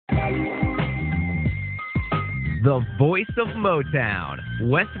The voice of Motown,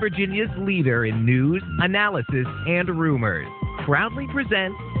 West Virginia's leader in news, analysis, and rumors, proudly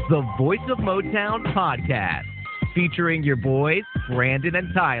presents the Voice of Motown podcast, featuring your boys, Brandon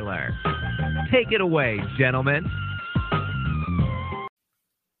and Tyler. Take it away, gentlemen.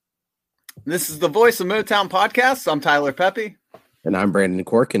 This is the Voice of Motown podcast. I'm Tyler Pepe. And I'm Brandon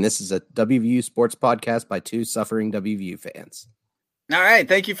Cork, and this is a WVU sports podcast by two suffering WVU fans. All right.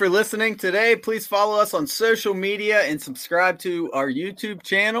 Thank you for listening today. Please follow us on social media and subscribe to our YouTube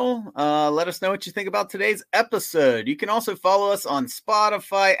channel. Let us know what you think about today's episode. You can also follow us on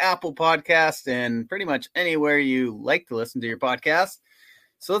Spotify, Apple Podcast, and pretty much anywhere you like to listen to your podcast.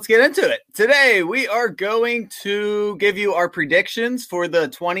 So let's get into it. Today, we are going to give you our predictions for the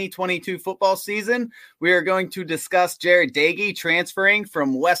 2022 football season. We are going to discuss Jarret Doege transferring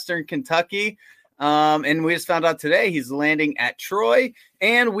from Western Kentucky. And we just found out today he's landing at Troy.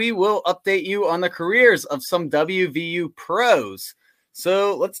 And we will update you on the careers of some WVU pros.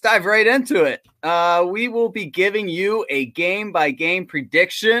 So let's dive right into it. We will be giving you a game-by-game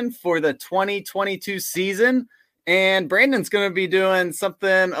prediction for the 2022 season. And Brandon's going to be doing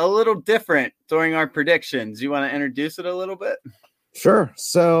something a little different during our predictions. You want to introduce it a little bit? Sure.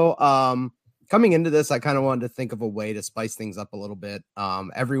 So coming into this, I kind of wanted to think of a way to spice things up a little bit.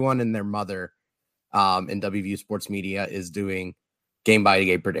 Everyone and their mother in WVU sports media is doing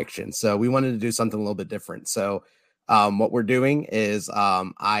game-by-game predictions. So we wanted to do something a little bit different. So what we're doing is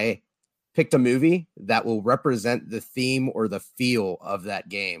I picked a movie that will represent the theme or the feel of that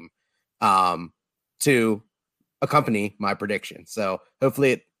game to accompany my prediction. So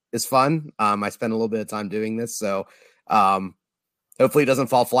hopefully it is fun. I spent a little bit of time doing this. So hopefully it doesn't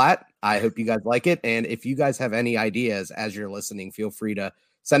fall flat. I hope you guys like it. And if you guys have any ideas as you're listening, feel free to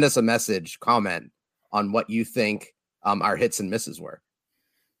send us a message, comment on what you think our hits and misses were.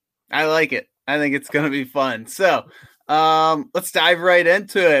 I like it. I think it's going to be fun. So let's dive right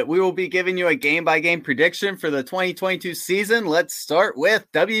into it. We will be giving you a game-by-game prediction for the 2022 season. Let's start with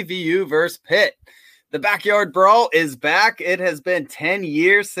WVU versus Pitt. The backyard brawl is back. It has been 10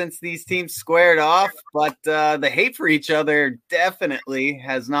 years since these teams squared off, but the hate for each other definitely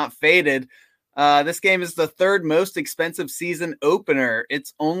has not faded. This game is the third most expensive season opener.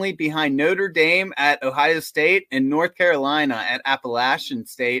 It's only behind Notre Dame at Ohio State and North Carolina at Appalachian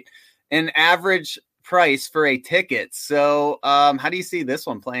State, an average price for a ticket. So how do you see this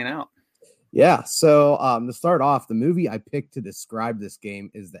one playing out? Yeah, so to start off, the movie I picked to describe this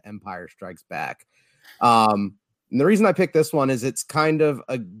game is The Empire Strikes Back. And the reason I picked this one is it's kind of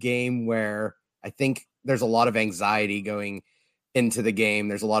a game where I think there's a lot of anxiety going into the game.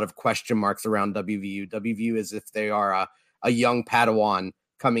 There's a lot of question marks around WVU. WVU as if they are a young Padawan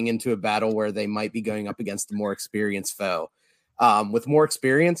coming into a battle where they might be going up against a more experienced foe. With more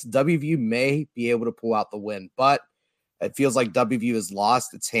experience, WVU may be able to pull out the win, but it feels like WVU has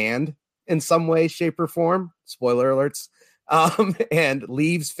lost its hand in some way, shape, or form. Spoiler alerts. And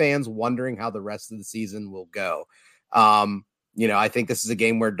leaves fans wondering how the rest of the season will go. I think this is a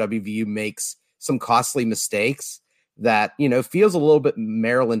game where WVU makes some costly mistakes that, feels a little bit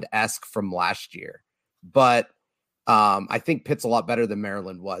Maryland-esque from last year. But I think Pitt's a lot better than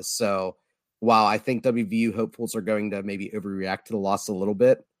Maryland was. So while I think WVU hopefuls are going to maybe overreact to the loss a little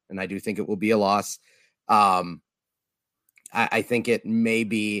bit, and I do think it will be a loss, I think it may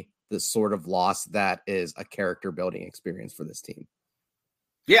be the sort of loss that is a character building experience for this team.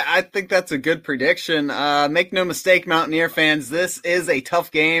 Yeah, I think that's a good prediction. Make no mistake, Mountaineer fans, this is a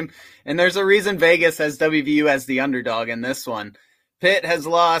tough game, and there's a reason Vegas has WVU as the underdog in this one. Pitt has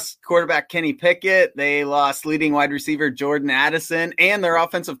lost quarterback Kenny Pickett. They lost leading wide receiver Jordan Addison and their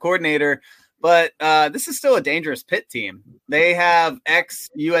offensive coordinator, but this is still a dangerous Pitt team. They have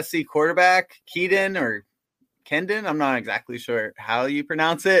ex-USC quarterback Kendon, I'm not exactly sure how you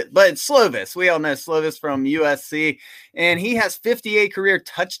pronounce it, but it's Slovis. We all know Slovis from USC, and he has 58 career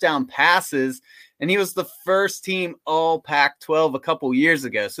touchdown passes, and he was the first team all Pac-12 a couple years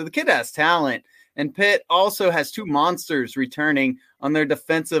ago. So the kid has talent, and Pitt also has two monsters returning on their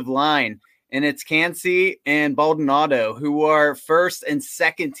defensive line, and it's Kancey and Baldonado, who are first and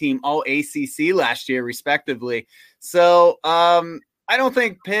second team all ACC last year, respectively. So, I don't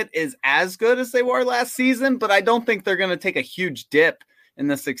think Pitt is as good as they were last season, but I don't think they're going to take a huge dip in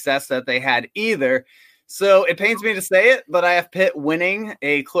the success that they had either. So it pains me to say it, but I have Pitt winning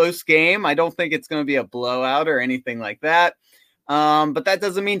a close game. I don't think it's going to be a blowout or anything like that. But that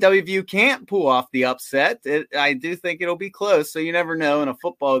doesn't mean WVU can't pull off the upset. I do think it'll be close, so you never know in a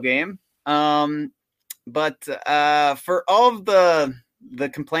football game. But for all of the the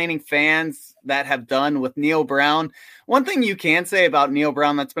complaining fans that have done with Neil Brown. One thing you can say about Neil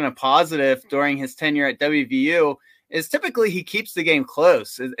Brown that's been a positive during his tenure at WVU is typically he keeps the game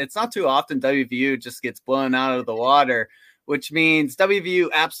close. It's not too often WVU just gets blown out of the water, which means WVU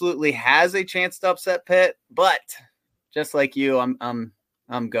absolutely has a chance to upset Pitt. But just like you, I'm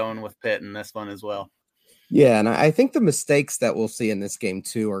going with Pitt in this one as well. Yeah, and I think the mistakes that we'll see in this game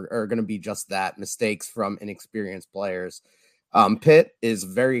too are going to be just that, mistakes from inexperienced players. Pitt is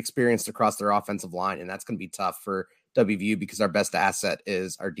very experienced across their offensive line, and that's going to be tough for WVU because our best asset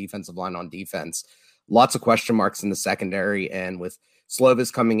is our defensive line on defense. Lots of question marks in the secondary, and with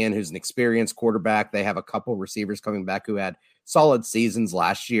Slovis coming in, who's an experienced quarterback, they have a couple receivers coming back who had solid seasons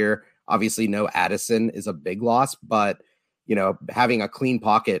last year. Obviously, no Addison is a big loss, but having a clean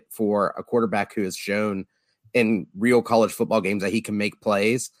pocket for a quarterback who has shown in real college football games that he can make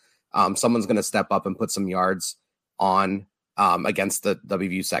plays, someone's going to step up and put some yards on against the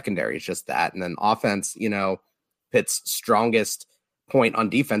WVU secondary. It's just that. And then offense, Pitt's strongest point on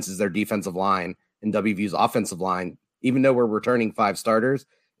defense is their defensive line, and WVU's offensive line, even though we're returning 5 starters,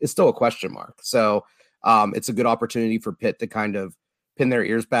 is still a question mark. So it's a good opportunity for Pitt to kind of pin their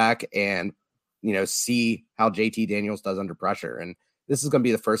ears back and, see how JT Daniels does under pressure. And this is going to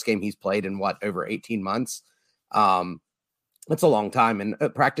be the first game he's played in over 18 months. It's a long time, and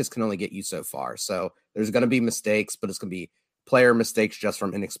practice can only get you so far. So there's going to be mistakes, but it's going to be player mistakes just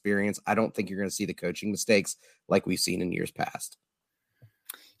from inexperience. I don't think you're going to see the coaching mistakes like we've seen in years past.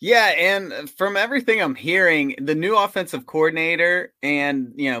 Yeah, and from everything I'm hearing, the new offensive coordinator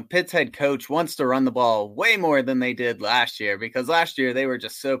and, Pitt's head coach wants to run the ball way more than they did last year, because last year they were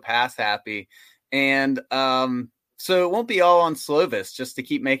just so pass happy. And so it won't be all on Slovis just to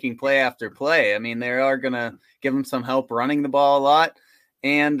keep making play after play. I mean, they are going to give him some help running the ball a lot.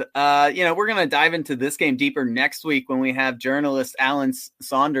 And, we're going to dive into this game deeper next week when we have journalist Alan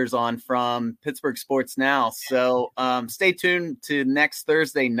Saunders on from Pittsburgh Sports Now. So stay tuned to next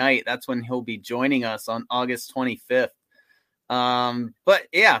Thursday night. That's when he'll be joining us on August 25th. But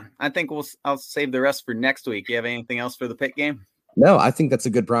yeah, I think I'll save the rest for next week. You have anything else for the Pitt game? No, I think that's a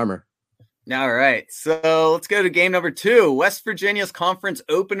good primer. All right, so let's go to game number 2. West Virginia's conference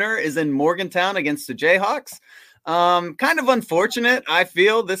opener is in Morgantown against the Jayhawks. Kind of unfortunate. I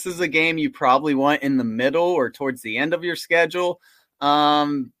feel this is a game you probably want in the middle or towards the end of your schedule.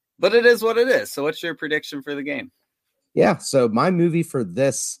 But it is what it is. So what's your prediction for the game? Yeah, so my movie for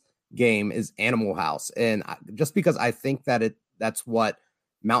this game is Animal House. And just because I think that that's what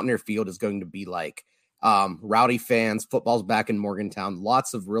Mountaineer Field is going to be like. Rowdy fans, football's back in Morgantown,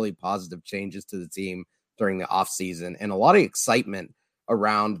 lots of really positive changes to the team during the offseason, and a lot of excitement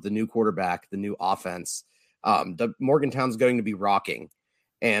around the new quarterback, the new offense. Morgantown's going to be rocking.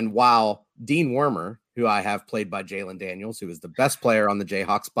 And while Dean Wormer, who I have played by Jalen Daniels, who is the best player on the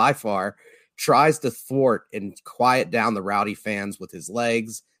Jayhawks by far, tries to thwart and quiet down the Rowdy fans with his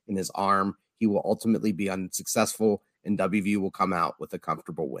legs and his arm, he will ultimately be unsuccessful, and WVU will come out with a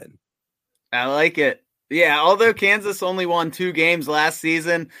comfortable win. I like it. Yeah, although Kansas only won 2 games last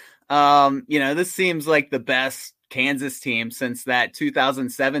season, this seems like the best Kansas team since that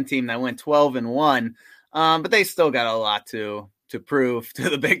 2007 team that went 12-1. But they still got a lot to prove to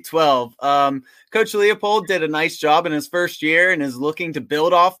the Big 12. Coach Leopold did a nice job in his first year and is looking to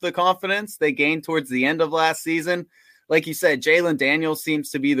build off the confidence they gained towards the end of last season. Like you said, Jalen Daniels seems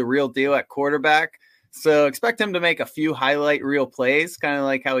to be the real deal at quarterback. So expect him to make a few highlight reel plays, kind of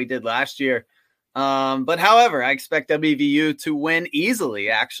like how he did last year. But however, I expect WVU to win easily,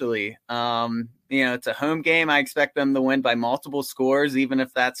 actually. It's a home game. I expect them to win by multiple scores, even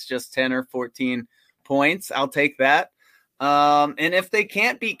if that's just 10 or 14 points. I'll take that. And if they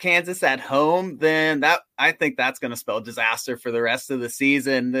can't beat Kansas at home, then I think that's going to spell disaster for the rest of the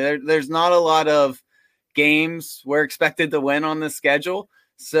season. There's not a lot of games we're expected to win on the schedule.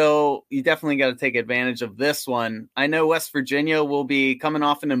 So you definitely got to take advantage of this one. I know West Virginia will be coming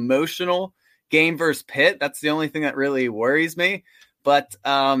off an emotional game versus Pitt. That's the only thing that really worries me. But,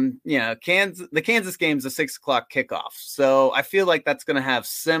 the Kansas game's a 6:00 kickoff. So I feel like that's going to have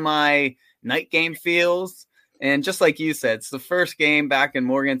semi-night game feels. And just like you said, it's the first game back in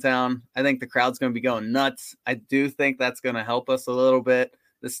Morgantown. I think the crowd's going to be going nuts. I do think that's going to help us a little bit.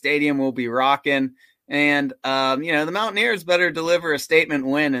 The stadium will be rocking. And, the Mountaineers better deliver a statement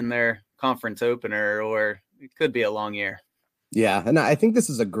win in their conference opener, or it could be a long year. Yeah, and I think this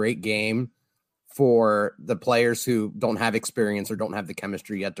is a great game for the players who don't have experience or don't have the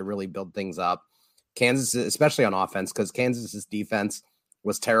chemistry yet to really build things up. Kansas, especially on offense, because Kansas's defense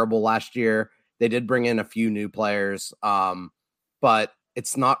was terrible last year. They did bring in a few new players, but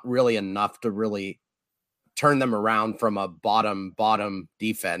it's not really enough to really turn them around from a bottom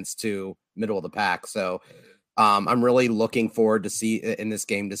defense to middle of the pack. So I'm really looking forward to see in this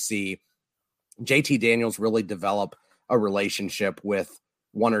game to see JT Daniels really develop a relationship with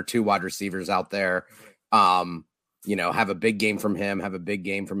one or two wide receivers out there. Have a big game from him, have a big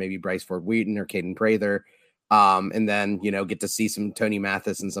game from maybe Bryce Ford Wheaton or Caden Prather. And then, get to see some Tony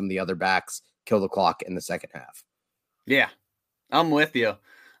Mathis and some of the other backs kill the clock in the second half. Yeah, I'm with you.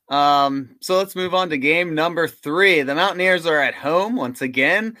 So let's move on to game number 3. The Mountaineers are at home once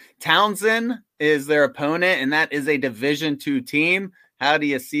again. Townsend is their opponent, and that is a Division II team. How do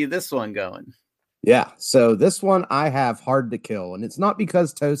you see this one going? Yeah, so this one I have hard to kill, and it's not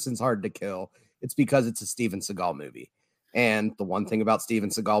because Tosin's hard to kill. It's because it's a Steven Seagal movie. And the one thing about Steven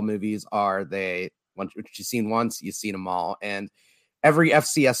Seagal movies are once you've seen once, you've seen them all. And every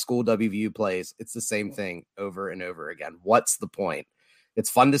FCS school WVU plays, it's the same thing over and over again. What's the point? It's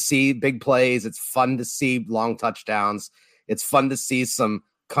fun to see big plays. It's fun to see long touchdowns. It's fun to see some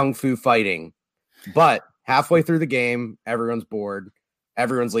kung fu fighting. But halfway through the game, everyone's bored.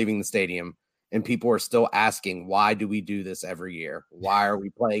 Everyone's leaving the stadium. And people are still asking, why do we do this every year? Why are we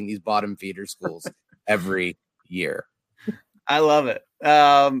playing these bottom feeder schools every year? I love it.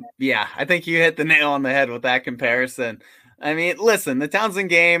 I think you hit the nail on the head with that comparison. I mean, listen, the Townsend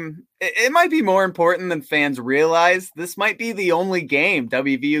game, it might be more important than fans realize. This might be the only game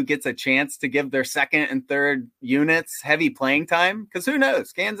WVU gets a chance to give their second and third units heavy playing time. Because who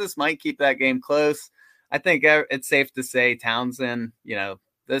knows? Kansas might keep that game close. I think it's safe to say Townsend,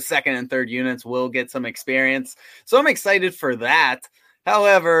 the second and third units will get some experience. So I'm excited for that.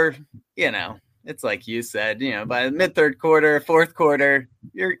 However, it's like you said, by the mid-third quarter, fourth quarter,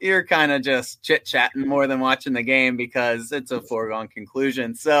 you're kind of just chit-chatting more than watching the game because it's a foregone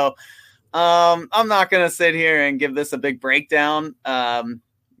conclusion. So I'm not going to sit here and give this a big breakdown.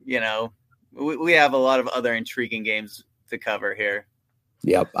 We have a lot of other intriguing games to cover here.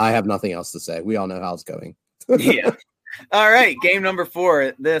 Yep, I have nothing else to say. We all know how it's going. Yeah. All right, game number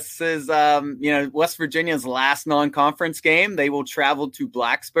 4. This is, West Virginia's last non-conference game. They will travel to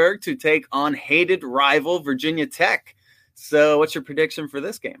Blacksburg to take on hated rival Virginia Tech. So what's your prediction for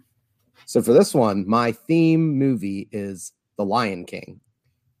this game? So for this one, my theme movie is The Lion King.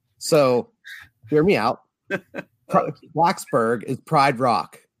 So hear me out. Blacksburg is Pride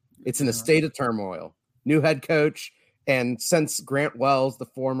Rock. It's in a state of turmoil. New head coach. And since Grant Wells, the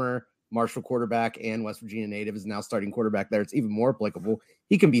former Marshall quarterback and West Virginia native, is now starting quarterback there, it's even more applicable.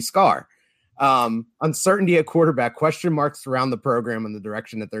 He can be Scar. Uncertainty at quarterback, question marks around the program and the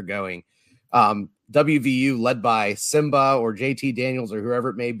direction that they're going. WVU, led by Simba or JT Daniels or whoever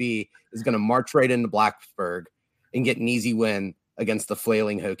it may be, is going to march right into Blacksburg and get an easy win against the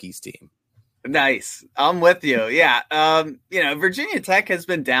flailing Hokies team. Nice. I'm with you. Yeah. Virginia Tech has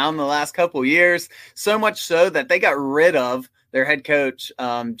been down the last couple years, so much so that they got rid of their head coach,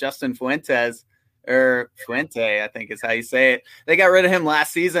 Justin Fuente, I think is how you say it. They got rid of him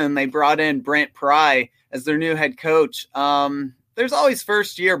last season. They brought in Brent Pry as their new head coach. There's always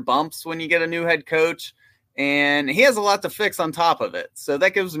first year bumps when you get a new head coach, and he has a lot to fix on top of it. So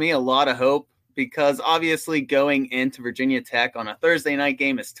that gives me a lot of hope because obviously going into Virginia Tech on a Thursday night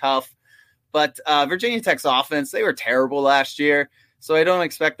game is tough. But Virginia Tech's offense, they were terrible last year, so I don't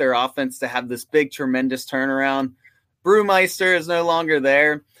expect their offense to have this big, tremendous turnaround. Brewmeister is no longer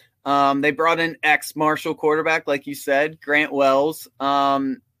there. They brought in ex-Marshall quarterback, like you said, Grant Wells,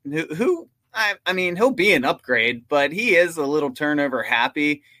 who he'll be an upgrade, but he is a little turnover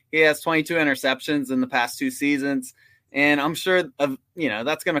happy. He has 22 interceptions in the past 2 seasons, and I'm sure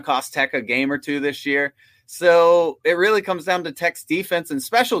that's going to cost Tech a game or two this year. So it really comes down to Tech's defense and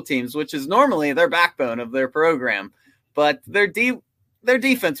special teams, which is normally their backbone of their program. But their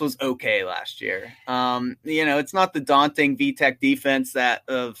defense was okay last year. It's not the daunting VTech defense that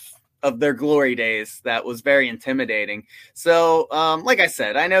of their glory days that was very intimidating. So, like I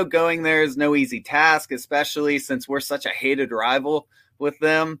said, I know going there is no easy task, especially since we're such a hated rival with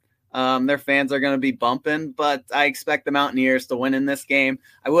them. Their fans are going to be bumping, but I expect the Mountaineers to win in this game.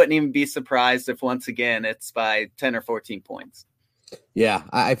 I wouldn't even be surprised if once again it's by 10 or 14 points. Yeah,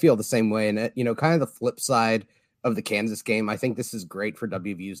 I feel the same way. And, kind of the flip side of the Kansas game, I think this is great for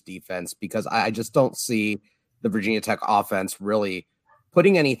WVU's defense because I just don't see the Virginia Tech offense really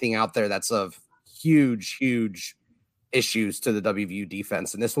putting anything out there that's of huge, huge issues to the WVU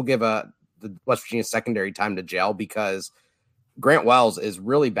defense. And this will give the West Virginia secondary time to gel because Grant Wells is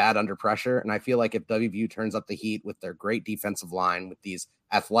really bad under pressure. And I feel like if WVU turns up the heat with their great defensive line, with these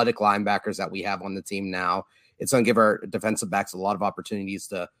athletic linebackers that we have on the team now, it's going to give our defensive backs a lot of opportunities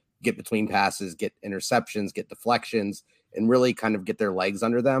to get between passes, get interceptions, get deflections, and really kind of get their legs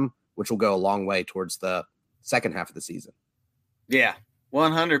under them, which will go a long way towards the second half of the season. Yeah,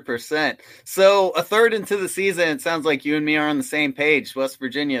 100%. So a third into the season, it sounds like you and me are on the ssame page. West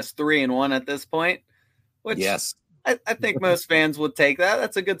Virginia is 3-1 at this point, which yes, I think most fans would take that.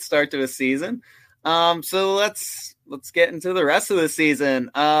 That's a good start to a season. So let's get into the rest of the season.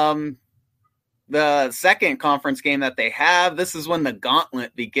 The second conference game that they have, this is when the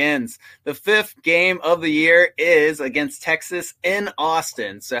gauntlet begins. The fifth game of the year is against Texas in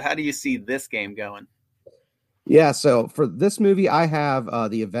Austin. So how do you see this game going? Yeah, so for this movie, I have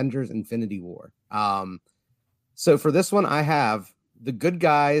the Avengers Infinity War. So for this one, I have the good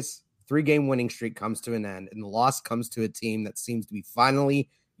guys' 3-game winning streak comes to an end, and the loss comes to a team that seems to be finally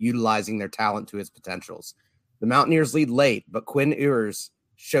utilizing their talent to its potentials. The Mountaineers lead late, but Quinn Ewers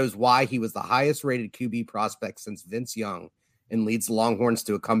shows why he was the highest-rated QB prospect since Vince Young and leads the Longhorns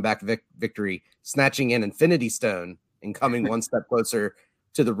to a comeback victory, snatching an Infinity Stone and coming one step closer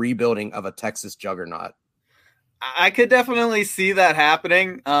to the rebuilding of a Texas juggernaut. I could definitely see that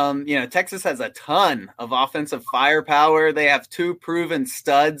happening. Texas has a ton of offensive firepower. They have 2 proven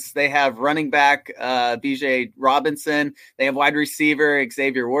studs. They have running back BJ Robinson. They have wide receiver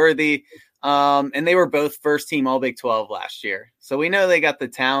Xavier Worthy. And they were both first team All Big 12 last year. So we know they got the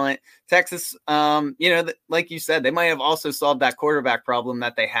talent. Texas, like you said, they might have also solved that quarterback problem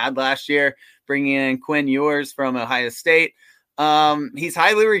that they had last year, bringing in Quinn Ewers from Ohio State. He's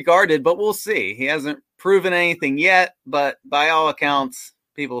highly regarded, but we'll see. He hasn't proven anything yet, but by all accounts,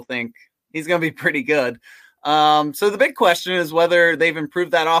 people think he's going to be pretty good. So the big question is whether they've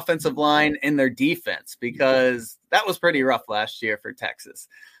improved that offensive line and their defense, because that was pretty rough last year for Texas.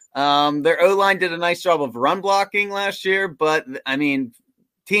 Their O-line did a nice job of run blocking last year, but I mean,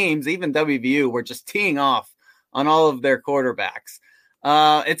 teams, even WVU, were just teeing off on all of their quarterbacks.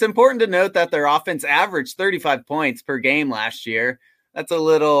 It's important to note that their offense averaged 35 points per game last year. That's a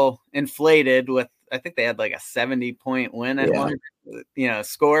little inflated with, I think they had like a 70-point win at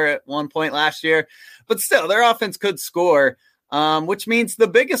score at one point last year, but still their offense could score, which means the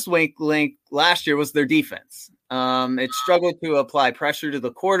biggest weak link last year was their defense. It struggled to apply pressure to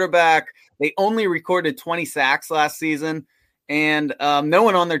the quarterback. They only recorded 20 sacks last season, and no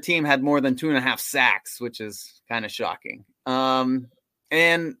one on their team had more than 2.5 sacks, which is kind of shocking. And,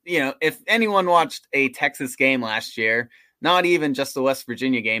 if anyone watched a Texas game last year, not even just the West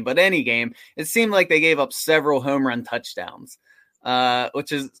Virginia game, but any game, it seemed like they gave up several home run touchdowns,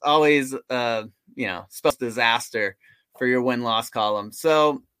 which is always, spells disaster for your win-loss column.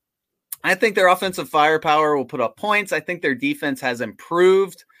 So I think their offensive firepower will put up points. I think their defense has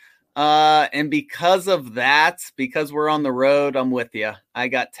improved. And because of that, because we're on the road, I'm with you. I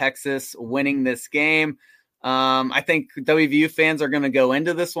got Texas winning this game. I think WVU fans are going to go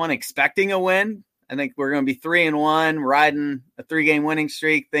into this one expecting a win. I think we're going to be 3-1, riding a 3-game winning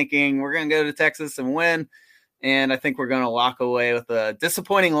streak, thinking we're going to go to Texas and win. And I think we're going to walk away with a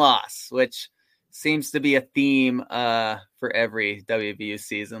disappointing loss, which seems to be a theme for every WVU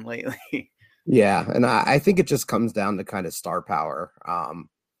season lately. Yeah, and I think it just comes down to kind of star power.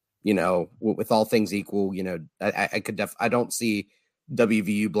 With all things equal, I don't see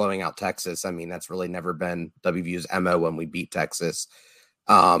WVU blowing out Texas. I mean, that's really never been WVU's MO when we beat Texas.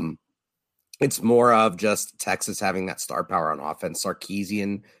 It's more of just Texas having that star power on offense.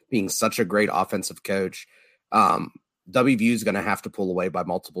 Sarkisian being such a great offensive coach. WVU is going to have to pull away by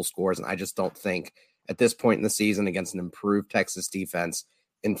multiple scores. And I just don't think at this point in the season against an improved Texas defense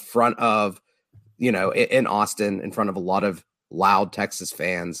in front of, in Austin, in front of a lot of loud Texas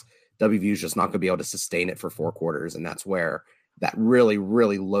fans, WVU is just not going to be able to sustain it for 4 quarters. And that's where that really,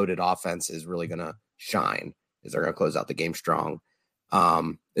 really loaded offense is really going to shine, is they're going to close out the game strong.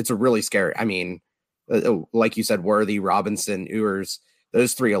 It's a really scary, like you said, Worthy, Robinson, Ewers,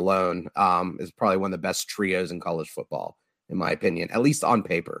 those 3 alone is probably one of the best trios in college football, in my opinion, at least on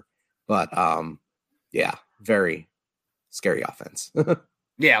paper. But very scary offense.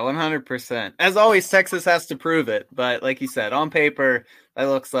 Yeah, 100%. As always, Texas has to prove it. But like you said, on paper, that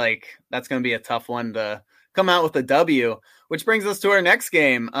looks like that's going to be a tough one to come out with a W, which brings us to our next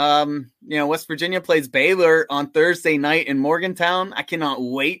game. West Virginia plays Baylor on Thursday night in Morgantown. I cannot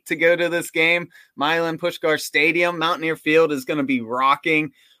wait to go to this game. Milan Puskar Stadium, Mountaineer Field is going to be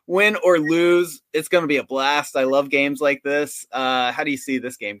rocking. Win or lose, it's going to be a blast. I love games like this. How do you see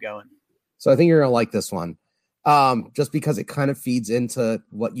this game going? So I think you're going to like this one. Just because it kind of feeds into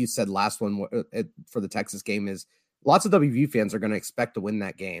what you said last one for the Texas game is lots of WVU fans are going to expect to win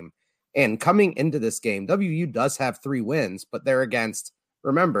that game. And coming into this game, WVU does have 3 wins, but they're against,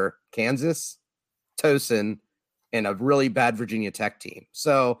 remember, Kansas, Towson, and a really bad Virginia Tech team.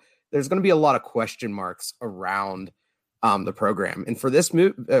 So there's going to be a lot of question marks around the program. And for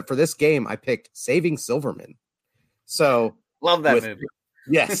this game, I picked Saving Silverman. So love that movie.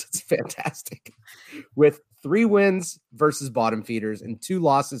 Yes, it's fantastic. With 3 wins versus bottom feeders and 2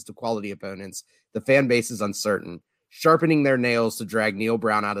 losses to quality opponents, the fan base is uncertain, sharpening their nails to drag Neil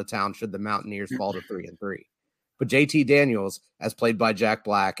Brown out of town should the Mountaineers fall to 3-3. But JT Daniels, as played by Jack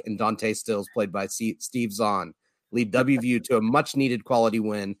Black, and Dante Stills, played by Steve Zahn, lead WVU to a much-needed quality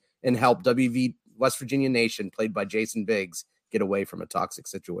win and help West Virginia Nation, played by Jason Biggs, get away from a toxic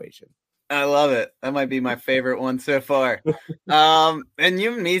situation. I love it. That might be my favorite one so far. And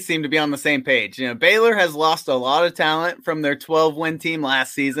you and me seem to be on the same page. Baylor has lost a lot of talent from their 12-win team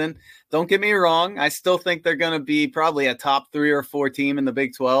last season. Don't get me wrong. I still think they're going to be probably a top 3 or 4 team in the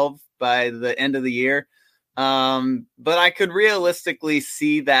Big 12 by the end of the year. But I could realistically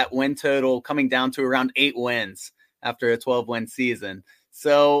see that win total coming down to around 8 wins after a 12-win season.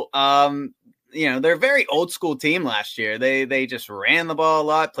 So, they're a very old school team last year. They just ran the ball a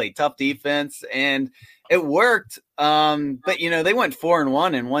lot, played tough defense, and it worked. But they went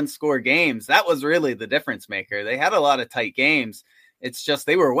 4-1 in 1-score games. That was really the difference maker. They had a lot of tight games. It's just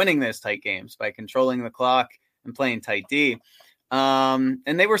they were winning those tight games by controlling the clock and playing tight D. And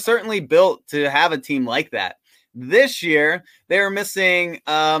they were certainly built to have a team like that. This year, they're missing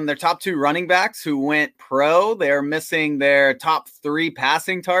their top 2 running backs who went pro. They're missing their top 3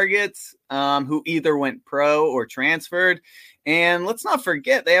 passing targets who either went pro or transferred. And let's not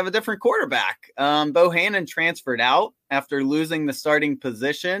forget, they have a different quarterback. Bohannon transferred out after losing the starting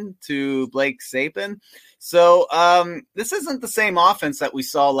position to Blake Sapin. So this isn't the same offense that we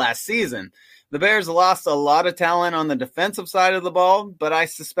saw last season. The Bears lost a lot of talent on the defensive side of the ball, but I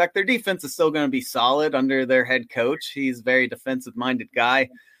suspect their defense is still going to be solid under their head coach. He's a very defensive-minded guy.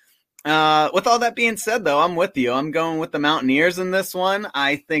 With all that being said, though, I'm with you. I'm going with the Mountaineers in this one.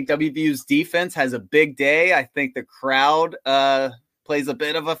 I think WVU's defense has a big day. I think the crowd plays a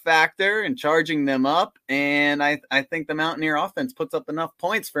bit of a factor in charging them up, and I think the Mountaineer offense puts up enough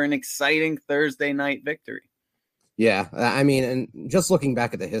points for an exciting Thursday night victory. Yeah, I mean, and just looking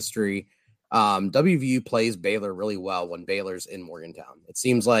back at the history, WVU plays Baylor really well when Baylor's in Morgantown. It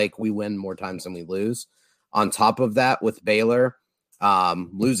seems like we win more times than we lose. On top of that, with Baylor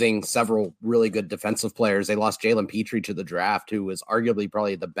losing several really good defensive players, they lost Jalen Petrie to the draft, who was arguably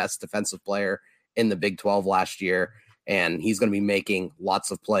probably the best defensive player in the Big 12 last year. And he's going to be making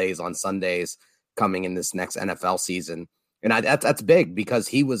lots of plays on Sundays coming in this next NFL season. And that's big because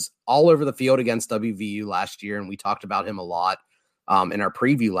he was all over the field against WVU last year. And we talked about him a lot in our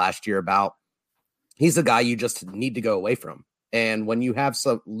preview last year about he's a guy you just need to go away from. And when you have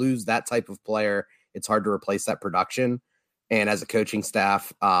lose that type of player, it's hard to replace that production. And as a coaching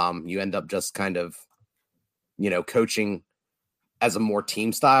staff, you end up just kind of, coaching as a more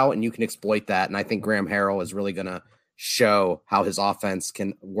team style, and you can exploit that. And I think Graham Harrell is really going to show how his offense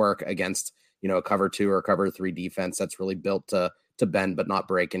can work against, a cover 2 or cover 3 defense that's really built to bend but not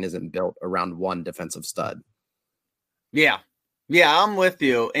break and isn't built around one defensive stud. Yeah, I'm with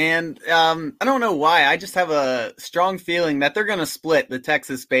you. And I don't know why. I just have a strong feeling that they're going to split the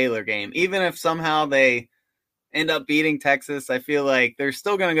Texas-Baylor game. Even if somehow they end up beating Texas, I feel like they're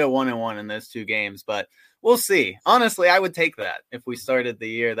still going to go 1-1 in those 2 games. But we'll see. Honestly, I would take that if we started the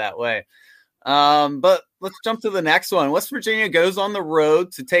year that way. But let's jump to the next one. West Virginia goes on the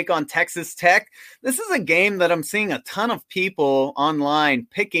road to take on Texas Tech. This is a game that I'm seeing a ton of people online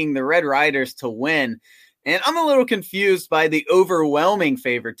picking the Red Riders to win. And I'm a little confused by the overwhelming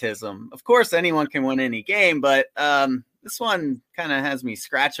favoritism. Of course, anyone can win any game, but this one kind of has me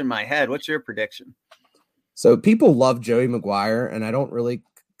scratching my head. What's your prediction? So people love Joey McGuire, and I don't really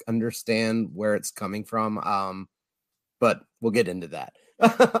understand where it's coming from, but we'll get into that.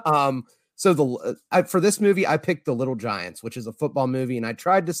 For this movie, I picked The Little Giants, which is a football movie, and I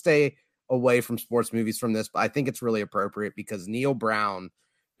tried to stay away from sports movies from this, but I think it's really appropriate because Neil Brown,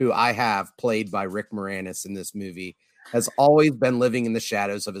 who I have played by Rick Moranis in this movie, has always been living in the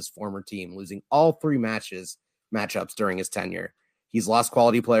shadows of his former team, losing all 3 matchups during his tenure. He's lost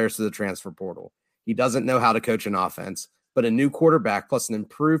quality players to the transfer portal. He doesn't know how to coach an offense, but a new quarterback plus an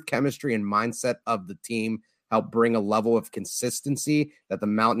improved chemistry and mindset of the team help bring a level of consistency that the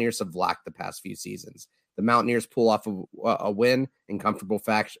Mountaineers have lacked the past few seasons. The Mountaineers pull off a win in comfortable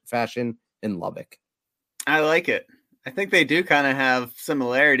fashion in Lubbock. I like it. I think they do kind of have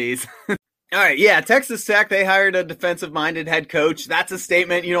similarities. All right. Yeah. Texas Tech, they hired a defensive-minded head coach. That's a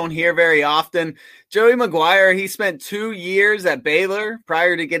statement you don't hear very often. Joey McGuire, he spent 2 years at Baylor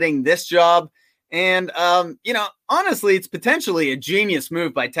prior to getting this job. And, honestly, it's potentially a genius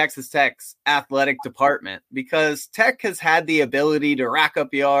move by Texas Tech's athletic department because Tech has had the ability to rack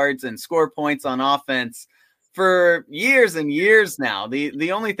up yards and score points on offense for years and years now.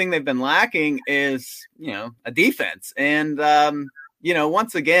 The only thing they've been lacking is, a defense. And,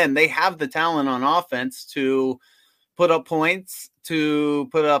 once again, they have the talent on offense to put up points, to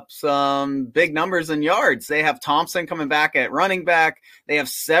put up some big numbers in yards. They have Thompson coming back at running back. They have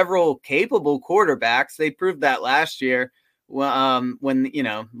several capable quarterbacks. They proved that last year when,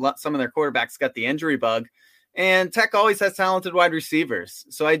 some of their quarterbacks got the injury bug. And Tech always has talented wide receivers.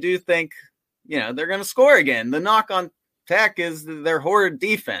 So I do think, they're going to score again. The knock on Tech is their horrid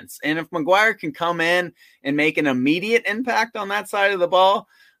defense. And if McGuire can come in and make an immediate impact on that side of the ball,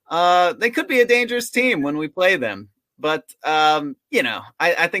 they could be a dangerous team when we play them. But, I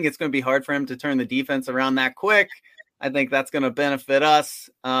think it's going to be hard for him to turn the defense around that quick. I think that's going to benefit us.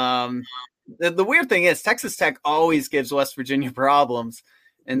 The weird thing is Texas Tech always gives West Virginia problems.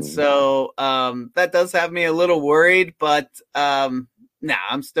 And so that does have me a little worried, but I'm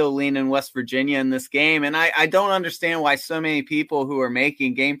still leaning West Virginia in this game. And I don't understand why so many people who are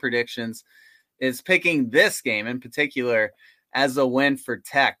making game predictions is picking this game in particular as a win for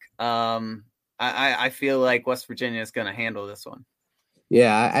Tech. I feel like West Virginia is going to handle this one.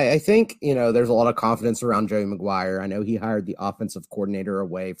 Yeah, I think, there's a lot of confidence around Joey McGuire. I know he hired the offensive coordinator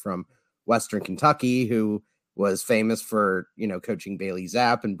away from Western Kentucky, who was famous for, coaching Bailey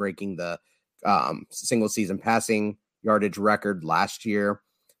Zapp and breaking the single season passing yardage record last year.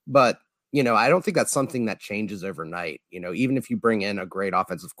 But, I don't think that's something that changes overnight. Even if you bring in a great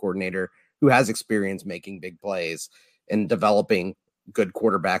offensive coordinator who has experience making big plays and developing good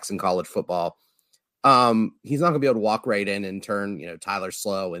quarterbacks in college football, he's not going to be able to walk right in and turn, Tyler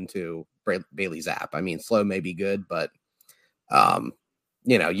Slow into Bailey Zapp. I mean, Slow may be good, but,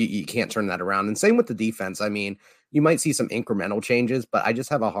 you can't turn that around. And same with the defense. I mean, you might see some incremental changes, but I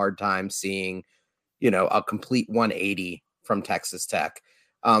just have a hard time seeing, a complete 180 from Texas Tech.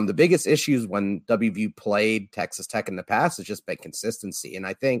 The biggest issues when WVU played Texas Tech in the past has just been consistency. And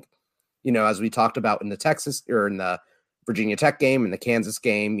I think, as we talked about in the Texas or in the Virginia Tech game and the Kansas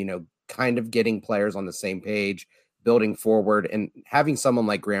game, kind of getting players on the same page, building forward, and having someone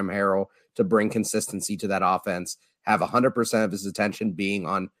like Graham Harrell to bring consistency to that offense, have 100% of his attention being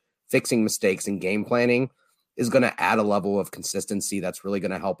on fixing mistakes and game planning is going to add a level of consistency that's really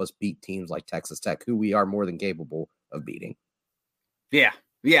going to help us beat teams like Texas Tech, who we are more than capable of beating. Yeah,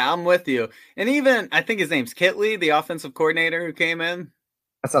 I'm with you. And even, I think his name's Kitley, the offensive coordinator who came in.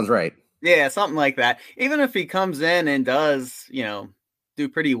 That sounds right. Yeah, something like that. Even if he comes in and does, do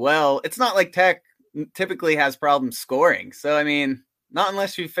pretty well, it's not like Tech typically has problems scoring. So, I mean, not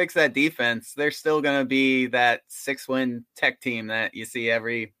unless you fix that defense, they're still going to be that 6-win Tech team that you see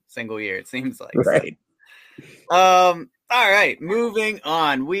every single year, it seems like. Right. All right, moving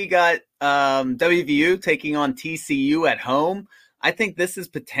on. We got WVU taking on TCU at home. I think this is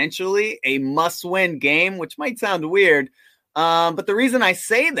potentially a must-win game, which might sound weird. But the reason I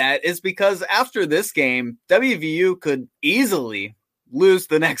say that is because after this game, WVU could easily lose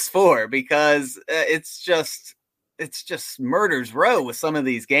the next 4 because it's just murder's row with some of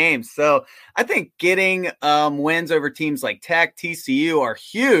these games. So I think getting wins over teams like Tech, TCU are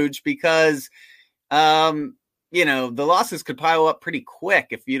huge because, the losses could pile up pretty quick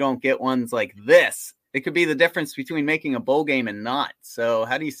if you don't get ones like this. It could be the difference between making a bowl game and not. So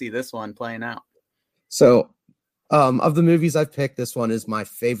how do you see this one playing out? So of the movies I've picked, this one is my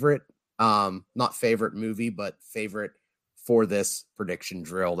favorite, not favorite movie, but favorite for this prediction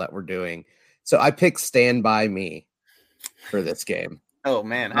drill that we're doing. So I picked Stand By Me for this game. Oh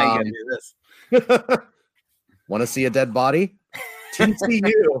man, how you gonna do this? Want to see a dead body?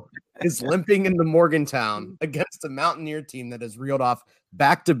 TCU is limping into Morgantown against a Mountaineer team that has reeled off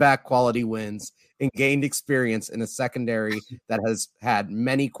back-to-back quality wins and gained experience in a secondary that has had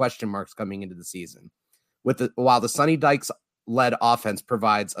many question marks coming into the season. While the Sonny Dykes-led offense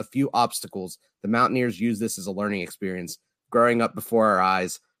provides a few obstacles, the Mountaineers use this as a learning experience, growing up before our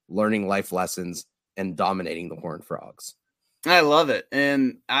eyes, learning life lessons, and dominating the Horned Frogs. I love it.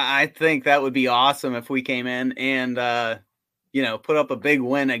 And I think that would be awesome if we came in and, put up a big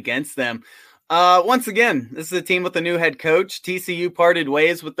win against them. Once again, this is a team with a new head coach. TCU parted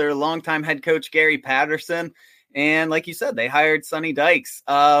ways with their longtime head coach, Gary Patterson. And like you said, they hired Sonny Dykes.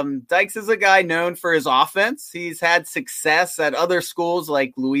 Dykes is a guy known for his offense. He's had success at other schools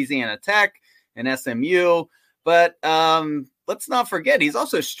like Louisiana Tech and SMU. But let's not forget, he's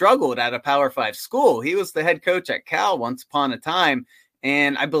also struggled at a Power 5 school. He was the head coach at Cal once upon a time.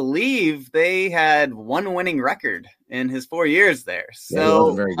 And I believe they had one winning record in his 4 years there.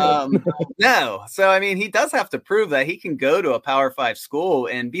 So, very good. no. So, I mean, he does have to prove that he can go to a Power 5 school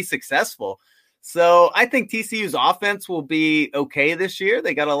and be successful. So I think TCU's offense will be okay this year.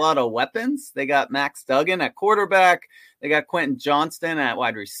 They got a lot of weapons. They got Max Duggan at quarterback. They got Quentin Johnston at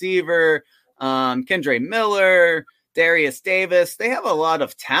wide receiver, Kendre Miller, Darius Davis. They have a lot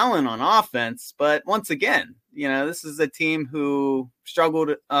of talent on offense, but once again, this is a team who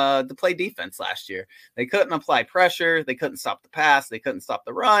struggled to play defense last year. They couldn't apply pressure. They couldn't stop the pass. They couldn't stop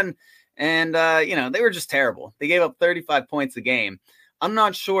the run. And, they were just terrible. They gave up 35 points a game. I'm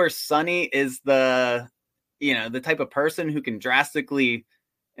not sure Sonny is the type of person who can drastically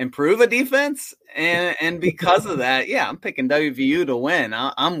improve a defense. And because of that, I'm picking WVU to win.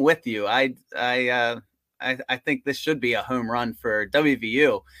 I'm with you. I think this should be a home run for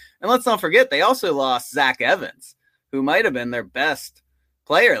WVU. And let's not forget, they also lost Zach Evans, who might have been their best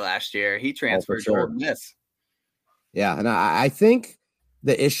player last year. He transferred to Ole Miss. Yeah, and I think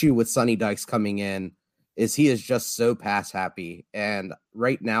the issue with Sonny Dykes coming in is he is just so pass happy. And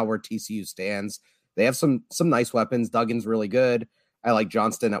right now where TCU stands, they have some nice weapons. Duggan's really good. I like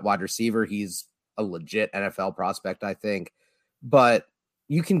Johnston at wide receiver. He's a legit NFL prospect, I think. But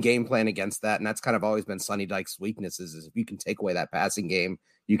you can game plan against that, and that's kind of always been Sonny Dykes' weaknesses, is if you can take away that passing game,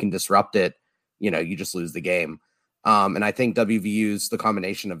 you can disrupt it, you just lose the game. And I think WVU's the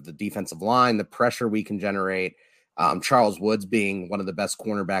combination of the defensive line, the pressure we can generate, Charles Woods being one of the best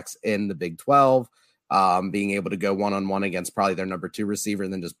cornerbacks in the Big 12, being able to go one-on-one against probably their number 2 receiver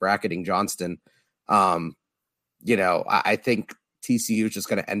and then just bracketing Johnston. I think TCU is just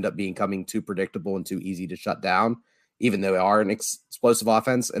going to end up becoming too predictable and too easy to shut down, even though they are an explosive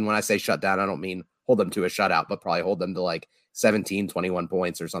offense. And when I say shut down, I don't mean hold them to a shutout, but probably hold them to like 17, 21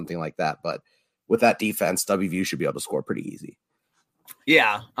 points or something like that. But with that defense, WVU should be able to score pretty easy.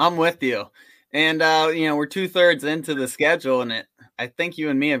 Yeah, I'm with you. And, we're 2/3 into the schedule, and I think you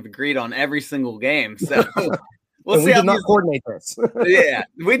and me have agreed on every single game. So we'll see. We did not coordinate this. Yeah,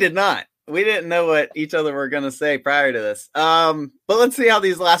 we did not. We didn't know what each other were going to say prior to this. But let's see how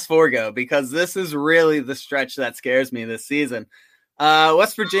these last 4 go, because this is really the stretch that scares me this season.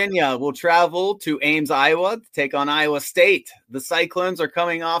 West Virginia will travel to Ames, Iowa to take on Iowa State. The Cyclones are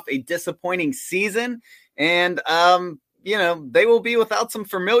coming off a disappointing season, and, they will be without some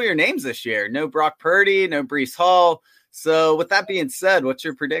familiar names this year. No Brock Purdy, no Breece Hall. So with that being said, what's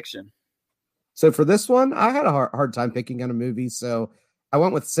your prediction? So for this one, I had a hard time picking on a movie, so I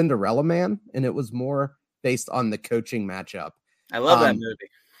went with Cinderella Man, and it was more based on the coaching matchup. I love that movie.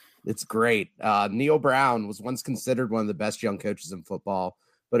 It's great. Neil Brown was once considered one of the best young coaches in football,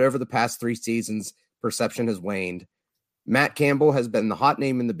 but over the past 3 seasons, perception has waned. Matt Campbell has been the hot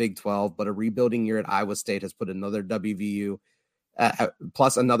name in the Big 12, but a rebuilding year at Iowa State has put another WVU,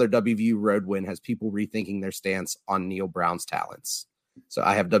 plus another WVU road win, has people rethinking their stance on Neil Brown's talents. So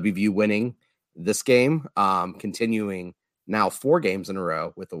I have WVU winning this game, continuing now 4 games in a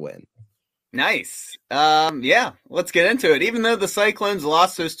row with a win. Nice. Let's get into it. Even though the Cyclones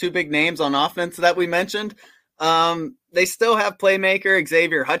lost those 2 big names on offense that we mentioned, they still have playmaker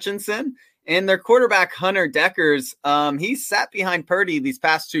Xavier Hutchinson and their quarterback Hunter Deckers. He's sat behind Purdy these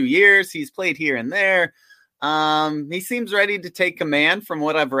past 2 years. He's played here and there. He seems ready to take command from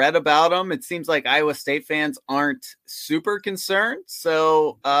what I've read about him. It seems like Iowa State fans aren't super concerned.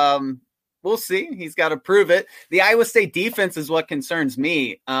 So, we'll see. He's got to prove it. The Iowa State defense is what concerns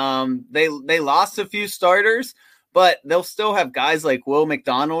me. They lost a few starters, but they'll still have guys like Will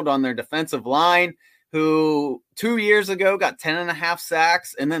McDonald on their defensive line, who 2 years ago got 10.5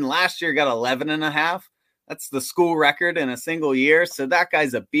 sacks, and then last year got 11.5. That's the school record in a single year. So that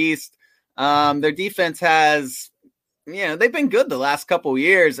guy's a beast. Their defense has, they've been good the last couple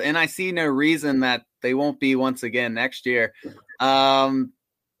years, and I see no reason that they won't be once again next year.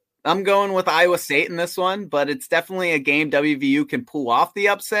 I'm going with Iowa State in this one, but it's definitely a game WVU can pull off the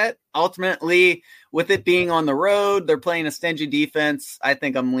upset. Ultimately, with it being on the road, they're playing a stingy defense. I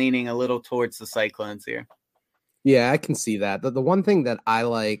think I'm leaning a little towards the Cyclones here. Yeah, I can see that. The one thing that I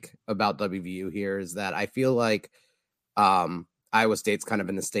like about WVU here is that I feel like Iowa State's kind of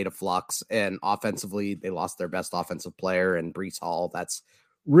in a state of flux, and offensively, they lost their best offensive player in Breece Hall. That's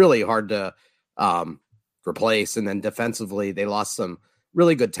really hard to replace. And then defensively, they lost some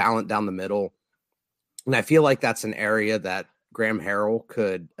really good talent down the middle. And I feel like that's an area that Graham Harrell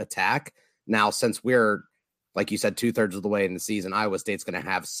could attack. Now, since we're, like you said, 2/3 of the way in the season, Iowa State's going to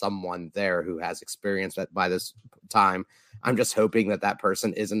have someone there who has experience by this time. I'm just hoping that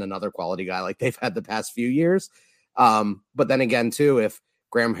person isn't another quality guy like they've had the past few years. But then again, too, if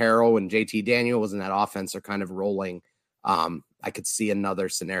Graham Harrell and JT Daniels and that offense are kind of rolling, I could see another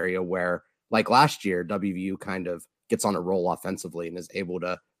scenario where, like last year, WVU kind of gets on a roll offensively and is able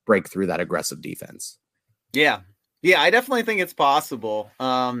to break through that aggressive defense. Yeah, I definitely think it's possible.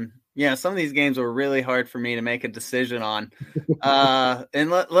 Yeah, some of these games were really hard for me to make a decision on.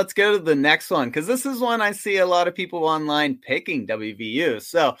 And let's go to the next one, because this is one I see a lot of people online picking WVU.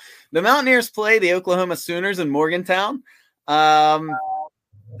 So the Mountaineers play the Oklahoma Sooners in Morgantown. A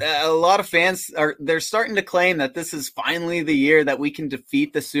lot of fans they're starting to claim that this is finally the year that we can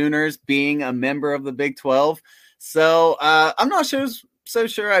defeat the Sooners, being a member of the Big 12. So I'm not so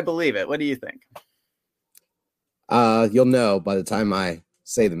sure I believe it. What do you think? You'll know by the time I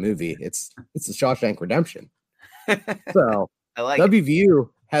say the movie. It's the Shawshank Redemption. So I like WVU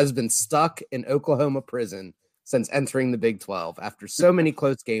has been stuck in Oklahoma prison since entering the Big 12. After so many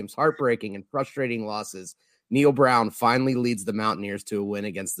close games, heartbreaking and frustrating losses, Neal Brown finally leads the Mountaineers to a win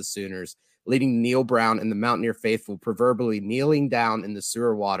against the Sooners, leading Neal Brown and the Mountaineer faithful proverbially kneeling down in the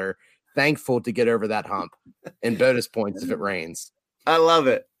sewer water, thankful to get over that hump, and bonus points if it rains. I love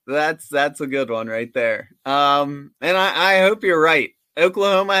it. That's a good one right there. And I hope you're right.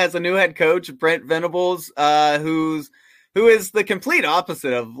 Oklahoma has a new head coach, Brent Venables, who is the complete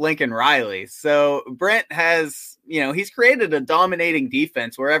opposite of Lincoln Riley. So Brent has, he's created a dominating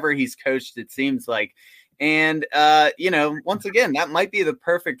defense wherever he's coached, it seems like. And, once again, that might be the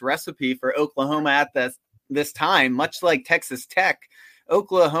perfect recipe for Oklahoma at this time, much like Texas Tech.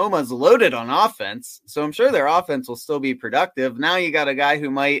 Oklahoma's loaded on offense, so I'm sure their offense will still be productive. Now you got a guy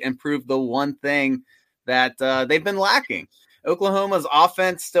who might improve the one thing that they've been lacking. Oklahoma's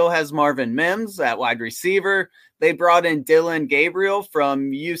offense still has Marvin Mims at wide receiver. They brought in Dillon Gabriel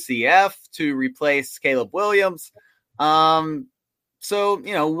from UCF to replace Caleb Williams. So,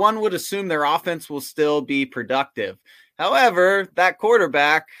 one would assume their offense will still be productive. However, that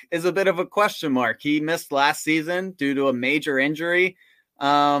quarterback is a bit of a question mark. He missed last season due to a major injury.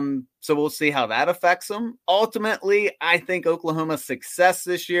 So we'll see how that affects them. Ultimately, I think Oklahoma's success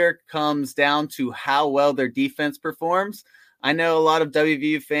this year comes down to how well their defense performs. I know a lot of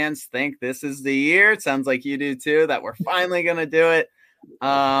WVU fans think this is the year. It sounds like you do too, that we're finally going to do it.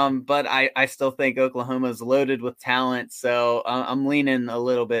 But I still think Oklahoma is loaded with talent. So I'm leaning a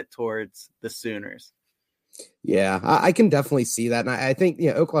little bit towards the Sooners. Yeah, I can definitely see that. And I think,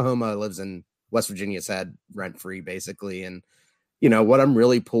 Oklahoma lives in West Virginia's head rent-free, basically. And, what I'm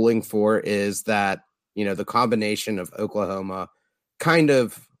really pulling for is that, the combination of Oklahoma kind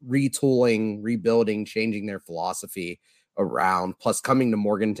of retooling, rebuilding, changing their philosophy around, plus coming to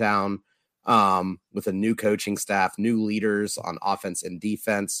Morgantown with a new coaching staff, new leaders on offense and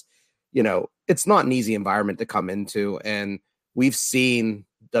defense. It's not an easy environment to come into. And we've seen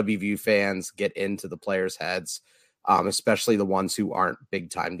WVU fans get into the players' heads, especially the ones who aren't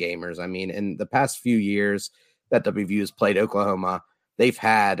big-time gamers. I mean, in the past few years that WVU has played Oklahoma, they've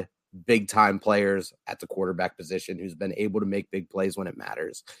had big-time players at the quarterback position who's been able to make big plays when it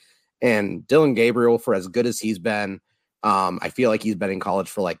matters. And Dillon Gabriel, for as good as he's been, I feel like he's been in college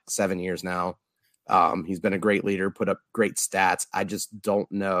for like 7 years now. He's been a great leader, put up great stats. I just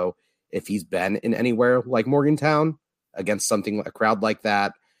don't know if he's been in anywhere like Morgantown against a crowd like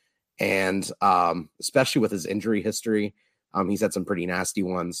that. And especially with his injury history, he's had some pretty nasty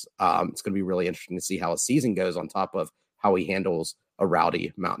ones. It's going to be really interesting to see how his season goes on top of how he handles a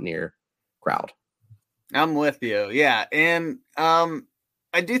rowdy Mountaineer crowd. I'm with you. Yeah. And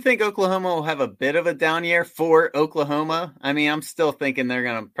I do think Oklahoma will have a bit of a down year for Oklahoma. I mean, I'm still thinking they're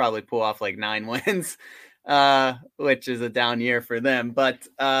going to probably pull off like 9 wins, which is a down year for them. But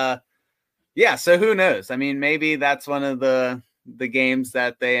yeah, so who knows? I mean, maybe that's one of the games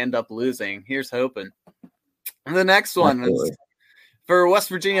that they end up losing. Here's hoping. And the next one is for West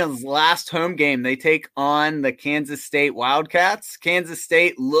Virginia's last home game. They take on the Kansas State Wildcats. Kansas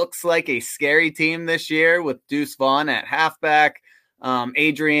State looks like a scary team this year with Deuce Vaughn at halfback,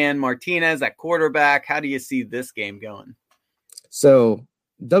 Adrian Martinez at quarterback. How do you see this game going? So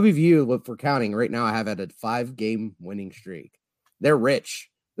WVU, look, for counting right now, I have at a 5-game winning streak. They're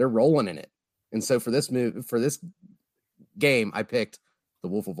rich. They're rolling in it. And so for this game, I picked the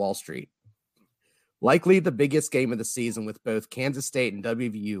Wolf of Wall Street. Likely the biggest game of the season, with both Kansas State and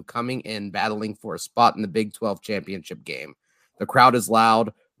WVU coming in battling for a spot in the Big 12 championship game. The crowd is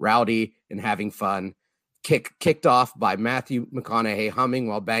loud, rowdy, and having fun. Kicked off by Matthew McConaughey humming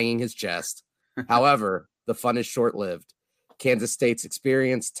while banging his chest. However, the fun is short-lived. Kansas State's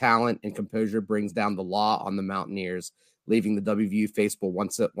experience, talent, and composure brings down the law on the Mountaineers, leaving the WVU faithful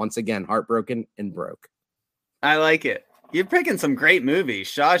once again heartbroken and broke. I like it. You're picking some great movies.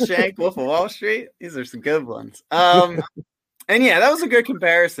 Shawshank, Wolf of Wall Street. These are some good ones. And yeah, that was a good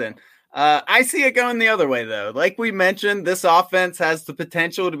comparison. I see it going the other way, though. Like we mentioned, this offense has the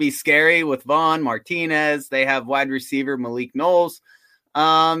potential to be scary with Vaughn, Martinez. They have wide receiver Malik Knowles.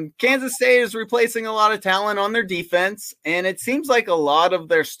 Kansas State is replacing a lot of talent on their defense, and it seems like a lot of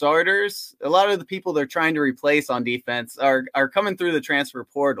their starters, a lot of the people they're trying to replace on defense are coming through the transfer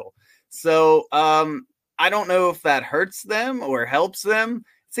portal. So I don't know if that hurts them or helps them.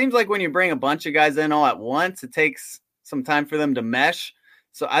 It seems like when you bring a bunch of guys in all at once, it takes some time for them to mesh.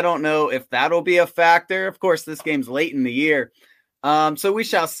 So I don't know if that'll be a factor. Of course, this game's late in the year. So we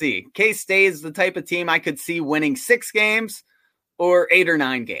shall see. K-State is the type of team I could see winning 6 games or 8 or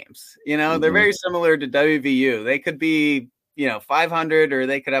 9 games. They're very similar to WVU. They could be, 500 or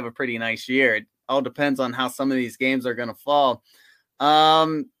they could have a pretty nice year. It all depends on how some of these games are going to fall.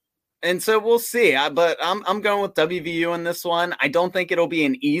 And so we'll see. But I'm going with WVU in this one. I don't think it'll be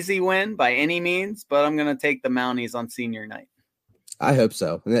an easy win by any means, but I'm going to take the Mounties on senior night. I hope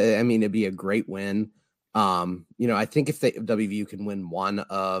so. I mean, it'd be a great win. I think if WVU can win one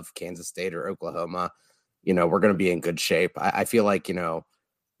of Kansas State or Oklahoma, we're going to be in good shape. I feel like,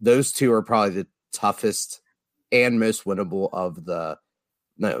 those two are probably the toughest and most winnable of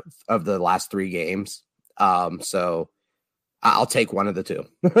the last 3 games. So I'll take one of the two.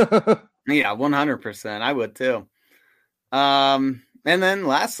 Yeah, 100%. I would too. And then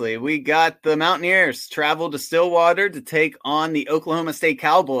lastly, we got the Mountaineers travel to Stillwater to take on the Oklahoma State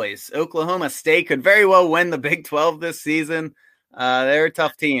Cowboys. Oklahoma State could very well win the Big 12 this season. They're a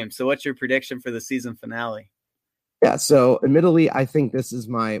tough team. So what's your prediction for the season finale? Yeah, so admittedly, I think this is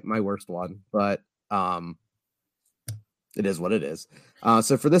my worst one, but it is what it is.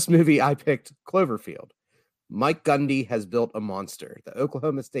 So for this movie, I picked Cloverfield. Mike Gundy has built a monster. The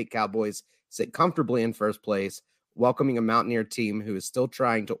Oklahoma State Cowboys sit comfortably in first place, welcoming a Mountaineer team who is still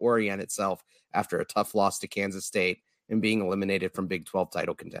trying to orient itself after a tough loss to Kansas State and being eliminated from Big 12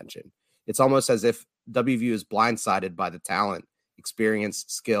 title contention. It's almost as if WVU is blindsided by the talent, experience,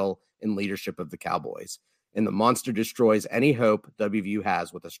 skill, and leadership of the Cowboys. And the monster destroys any hope WVU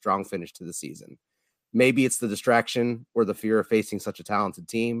has with a strong finish to the season. Maybe it's the distraction or the fear of facing such a talented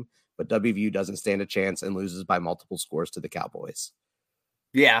team, but WVU doesn't stand a chance and loses by multiple scores to the Cowboys.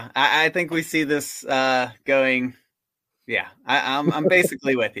 Yeah, I think we see this going. Yeah, I'm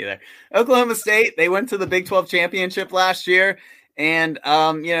basically with you there. Oklahoma State, they went to the Big 12 championship last year, and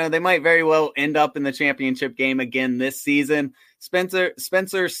they might very well end up in the championship game again this season.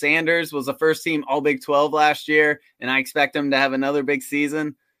 Spencer Sanders was a first-team All Big 12 last year, and I expect him to have another big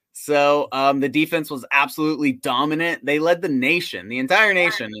season. So the defense was absolutely dominant. They led the nation, the entire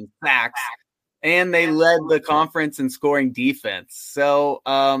nation, in sacks, and they led the conference in scoring defense. So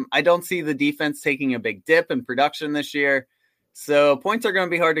I don't see the defense taking a big dip in production this year. So points are going to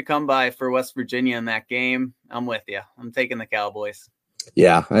be hard to come by for West Virginia in that game. I'm with you. I'm taking the Cowboys.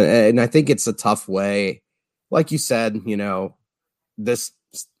 Yeah, and I think it's a tough way. Like you said, this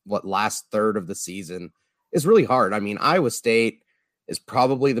last third of the season is really hard. I mean, Iowa State is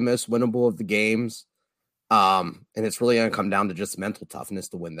probably the most winnable of the games. And it's really going to come down to just mental toughness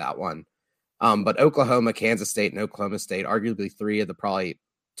to win that one. But Oklahoma, Kansas State, and Oklahoma State, arguably 3 of the probably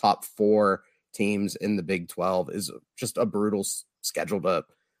top 4 teams in the Big 12, is just a brutal schedule to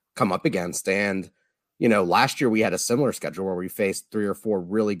come up against. And, last year we had a similar schedule where we faced 3 or 4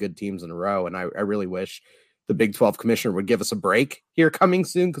 really good teams in a row. And I really wish the Big 12 commissioner would give us a break here coming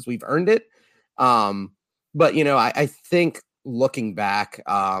soon because we've earned it. But, I think looking back,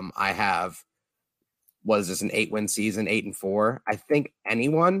 I have, was this an 8-win season, 8-4? I think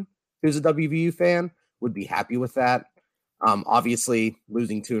anyone who's a WVU fan would be happy with that. Obviously,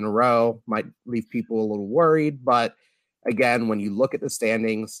 losing 2 in a row might leave people a little worried. But again, when you look at the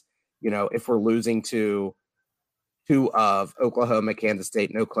standings, if we're losing to 2 of Oklahoma, Kansas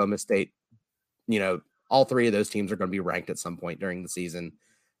State, and Oklahoma State, all 3 of those teams are going to be ranked at some point during the season.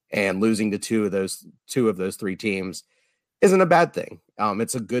 And losing to 2 of those 3 teams isn't a bad thing.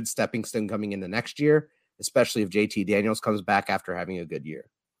 It's a good stepping stone coming into next year, especially if JT Daniels comes back after having a good year.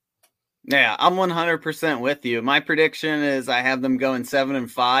 Yeah, I'm 100% with you. My prediction is I have them going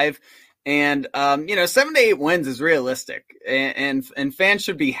 7-5, and 7 to 8 wins is realistic, and fans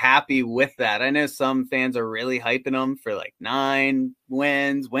should be happy with that. I know some fans are really hyping them for like 9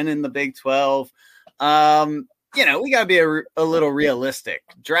 wins, winning the Big 12. We got to be a little realistic.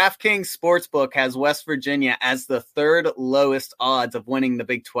 DraftKings Sportsbook has West Virginia as the 3rd lowest odds of winning the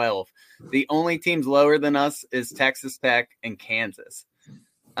Big 12. The only teams lower than us is Texas Tech and Kansas.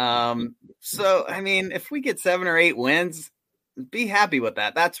 So, I mean, if we get 7 or 8 wins, be happy with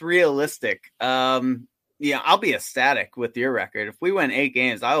that. That's realistic. I'll be ecstatic with your record. If we win 8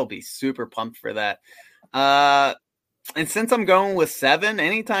 games, I will be super pumped for that. And since I'm going with 7,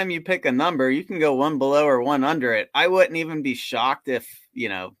 anytime you pick a number, you can go 1 below or 1 under it. I wouldn't even be shocked if,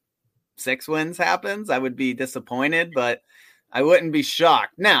 6 wins happens. I would be disappointed, but I wouldn't be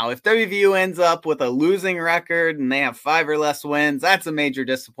shocked. Now, if WVU ends up with a losing record and they have 5 or less wins, that's a major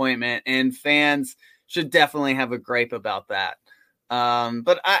disappointment, and fans should definitely have a gripe about that.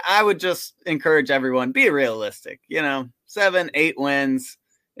 But I would just encourage everyone, be realistic. 7, 8 wins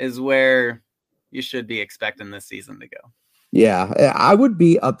is where you should be expecting this season to go. Yeah, I would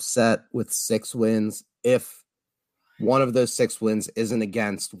be upset with 6 wins if one of those 6 wins isn't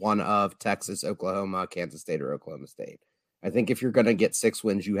against one of Texas, Oklahoma, Kansas State, or Oklahoma State. I think if you're going to get 6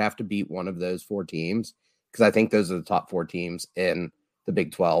 wins, you have to beat one of those 4 teams, because I think those are the top 4 teams in the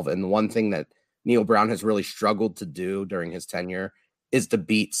Big 12. And the one thing that Neal Brown has really struggled to do during his tenure is to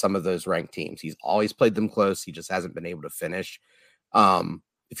beat some of those ranked teams. He's always played them close. He just hasn't been able to finish.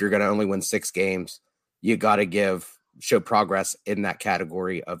 If you're going to only win 6 games, you got to show progress in that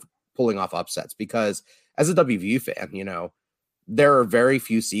category of pulling off upsets, because as a WVU fan, there are very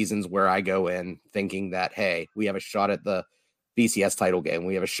few seasons where I go in thinking that, hey, we have a shot at the BCS title game.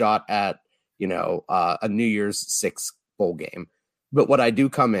 We have a shot at, a New Year's 6 bowl game. But what I do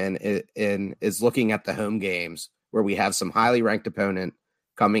come in is looking at the home games where we have some highly ranked opponent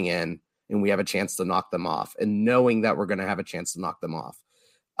coming in and we have a chance to knock them off, and knowing that we're going to have a chance to knock them off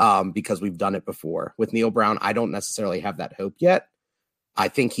because we've done it before. With Neal Brown, I don't necessarily have that hope yet. I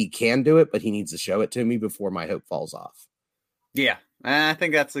think he can do it, but he needs to show it to me before my hope falls off. Yeah, I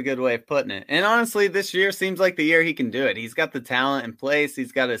think that's a good way of putting it. And honestly, this year seems like the year he can do it. He's got the talent in place.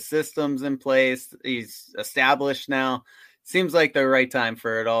 He's got his systems in place. He's established now. Seems like the right time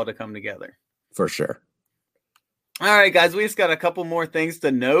for it all to come together. For sure. All right, guys, we just got a couple more things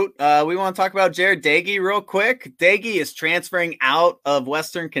to note. We want to talk about Jarret Doege real quick. Doege is transferring out of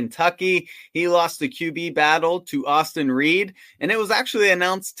Western Kentucky. He lost the QB battle to Austin Reed, and it was actually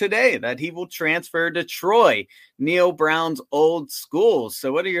announced today that he will transfer to Troy, Neal Brown's old school.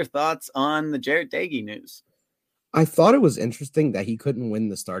 So what are your thoughts on the Jarret Doege news? I thought it was interesting that he couldn't win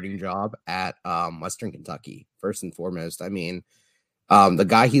the starting job at Western Kentucky, first and foremost. I mean, the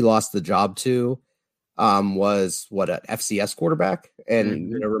guy he lost the job to was an FCS quarterback.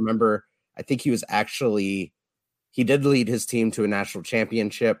 And, remember, I think he did lead his team to a national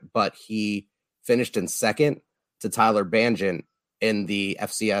championship, but he finished in second to Tyler Bagent in the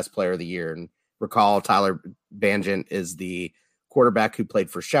FCS Player of the Year. And recall, Tyler Bagent is the quarterback who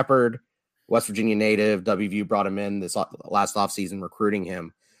played for Shepherd, West Virginia native. WVU brought him in this last offseason recruiting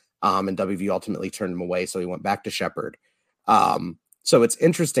him, and WVU ultimately turned him away, so he went back to Shepherd. So it's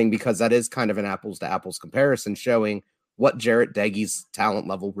interesting because that is kind of an apples to apples comparison, showing what Jarret Doege's talent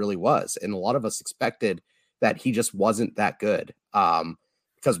level really was. And a lot of us expected that he just wasn't that good,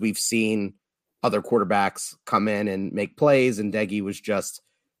 because we've seen other quarterbacks come in and make plays, and Doege was just,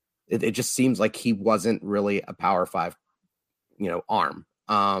 it just seems like he wasn't really a Power 5, arm.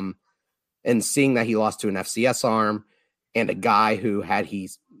 And seeing that he lost to an FCS arm and a guy who, had he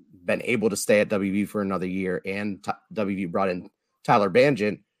been able to stay at WVU for another year, and WVU brought in Tyler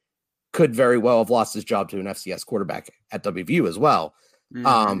Bagent, could very well have lost his job to an FCS quarterback at WVU as well.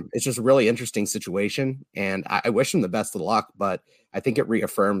 It's just a really interesting situation, and I wish him the best of luck, but I think it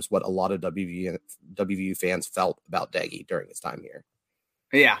reaffirms what a lot of WVU fans felt about Doege during his time here.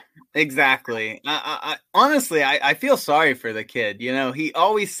 Yeah, exactly. Honestly, I feel sorry for the kid. He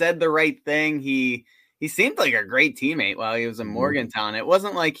always said the right thing. He seemed like a great teammate while he was in Morgantown. It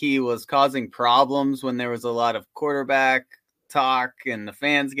wasn't like he was causing problems when there was a lot of quarterback talk and the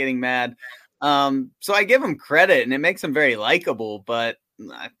fans getting mad. So I give him credit, and it makes him very likable, but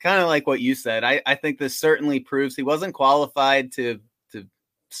kind of like what you said, I think this certainly proves he wasn't qualified to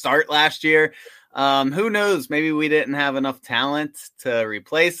start last year. Who knows? Maybe we didn't have enough talent to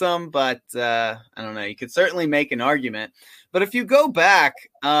replace him, but I don't know. You could certainly make an argument. But if you go back,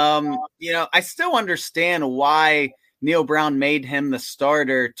 I still understand why Neal Brown made him the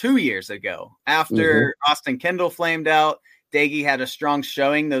starter 2 years ago. After Austin Kendall flamed out, Doege had a strong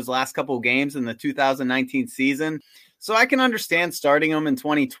showing those last couple of games in the 2019 season. So I can understand starting him in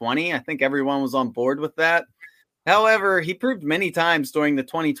 2020. I think everyone was on board with that. However, he proved many times during the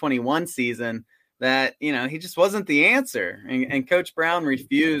 2021 season that, he just wasn't the answer. And Coach Brown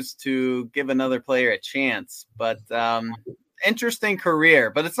refused to give another player a chance. But interesting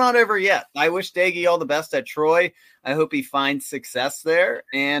career, but it's not over yet. I wish Doege all the best at Troy. I hope he finds success there.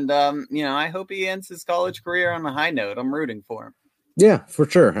 And, I hope he ends his college career on a high note. I'm rooting for him. Yeah, for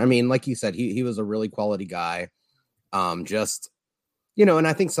sure. I mean, like you said, he was a really quality guy. And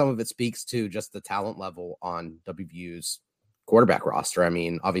I think some of it speaks to just the talent level on WVU's quarterback roster. I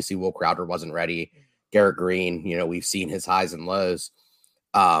mean, obviously Will Crowder wasn't ready. Garrett Green, we've seen his highs and lows.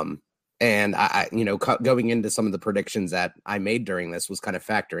 And I going into some of the predictions that I made during this was kind of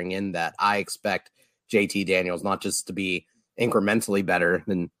factoring in that I expect JT Daniels not just to be incrementally better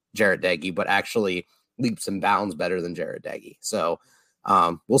than Jarret Doege, but actually leaps and bounds better than Jarret Doege. So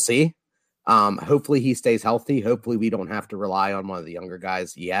we'll see. Hopefully he stays healthy. Hopefully we don't have to rely on one of the younger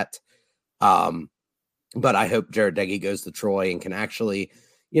guys yet. But I hope Jarret Doege goes to Troy and can actually,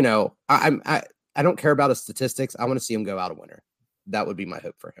 I don't care about his statistics. I want to see him go out a winner. That would be my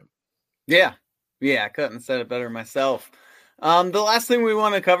hope for him. Yeah. I couldn't have said it better myself. The last thing we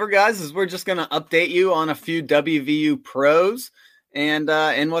want to cover, guys, is we're just going to update you on a few WVU pros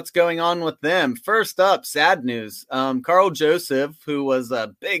and what's going on with them. First up, sad news. Carl Joseph, who was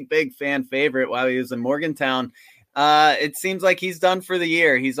a big fan favorite while he was in Morgantown, it seems like he's done for the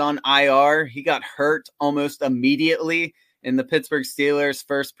year. He's on IR. He got hurt almost immediately in the Pittsburgh Steelers'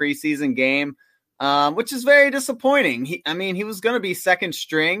 first preseason game, which is very disappointing. He was going to be second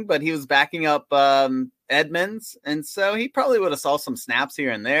string, but he was backing up Edmonds, and so he probably would have saw some snaps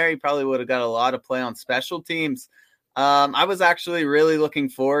here and there. He probably would have got a lot of play on special teams. I was actually really looking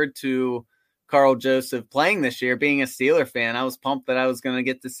forward to Carl Joseph playing this year. Being a Steeler fan, I was pumped that I was going to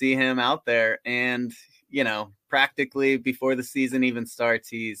get to see him out there, and practically before the season even starts,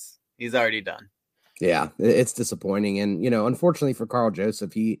 he's already done. Yeah, it's disappointing. And, unfortunately for Carl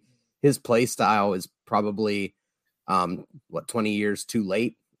Joseph, his play style is probably 20 years too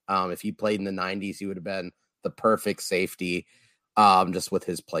late. If he played in the 90s, he would have been the perfect safety, just with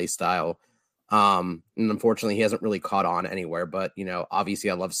his play style. And unfortunately, he hasn't really caught on anywhere. But, obviously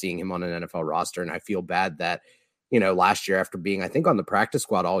I love seeing him on an NFL roster. And I feel bad that, last year after being, I think, on the practice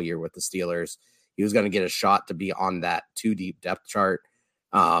squad all year with the Steelers, he was going to get a shot to be on that too deep depth chart.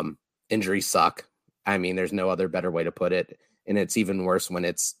 Injuries suck. There's no other better way to put it. And it's even worse when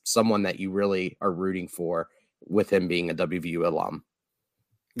it's someone that you really are rooting for, with him being a WVU alum.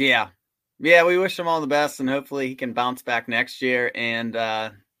 Yeah, we wish him all the best, and hopefully he can bounce back next year and,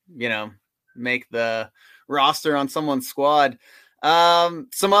 make the roster on someone's squad.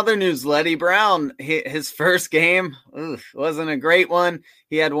 Some other news, Leddie Brown, his first game wasn't a great one.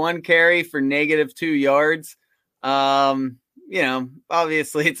 He had 1 carry for -2 yards.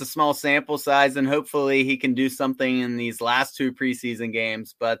 Obviously it's a small sample size, and hopefully he can do something in these last 2 preseason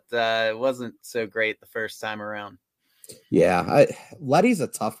games, but it wasn't so great the first time around. Yeah, Leddie's a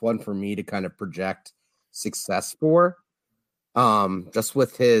tough one for me to kind of project success for, just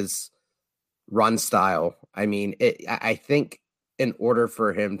with his run style. I think in order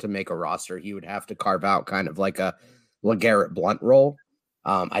for him to make a roster, he would have to carve out kind of like a LeGarrette Blount role.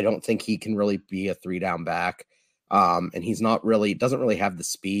 I don't think he can really be a 3-down back. And he's doesn't really have the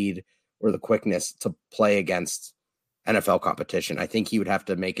speed or the quickness to play against NFL competition. I think he would have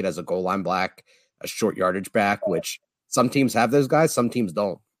to make it as a goal line back, a short yardage back, which some teams have those guys, some teams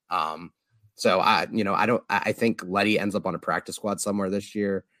don't. I think Leddie ends up on a practice squad somewhere this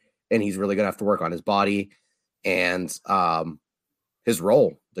year, and he's really going to have to work on his body and his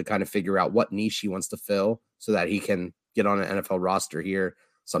role to kind of figure out what niche he wants to fill so that he can get on an NFL roster here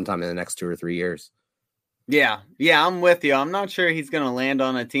sometime in the next 2 or 3 years. Yeah, I'm with you. I'm not sure he's going to land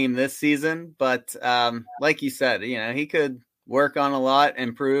on a team this season, but like you said, he could work on a lot,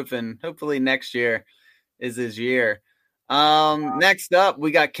 improve, and hopefully next year is his year. Next up,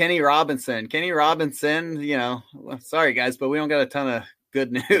 we got Kenny Robinson. Kenny Robinson, sorry guys, but we don't got a ton of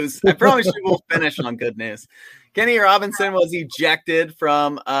good news. I promise you we'll finish on good news. Kenny Robinson was ejected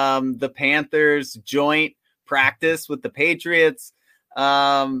from the Panthers joint practice with the Patriots.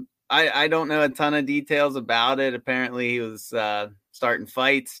 I don't know a ton of details about it. Apparently he was starting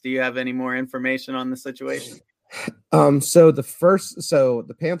fights. Do you have any more information on the situation? So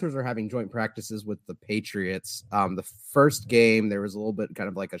the Panthers are having joint practices with the Patriots. The first game, there was a little bit kind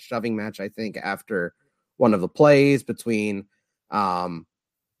of like a shoving match, I think, after one of the plays between Robinson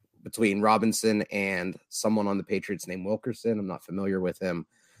and someone on the Patriots named Wilkerson. I'm not familiar with him.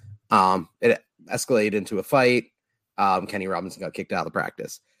 It escalated into a fight. Kenny Robinson got kicked out of the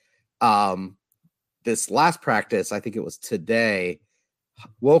practice. This last practice, I think it was today,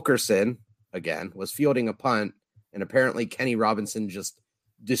 Wilkerson, again, was fielding a punt, and apparently Kenny Robinson just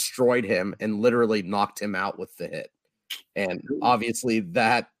destroyed him and literally knocked him out with the hit. And obviously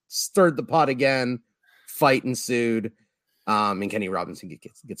that stirred the pot again. Fight ensued, and Kenny Robinson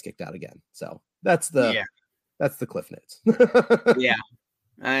gets kicked out again. So that's the Cliff Notes. Yeah.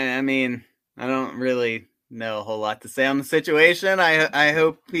 I don't really know a whole lot to say on the situation. I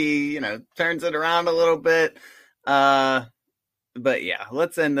hope he, turns it around a little bit. But yeah,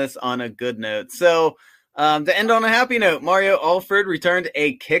 let's end this on a good note. So to end on a happy note, Mario Alford returned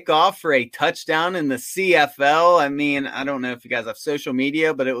a kickoff for a touchdown in the CFL. I don't know if you guys have social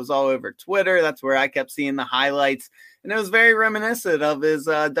media, but it was all over Twitter. That's where I kept seeing the highlights. and it was very reminiscent of his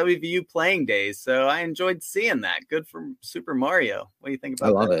WVU playing days. So I enjoyed seeing that. Good for Super Mario. What do you think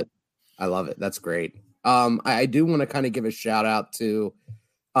about that? I love it. That's great. I do want to kind of give a shout out to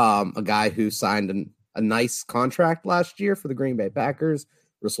a guy who signed a nice contract last year for the Green Bay Packers,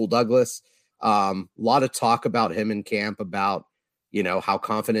 Rasul Douglas. A lot of talk about him in camp, about, how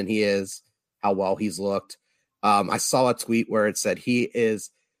confident he is, how well he's looked. I saw a tweet where it said he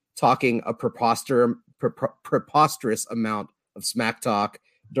is talking a preposterous amount of smack talk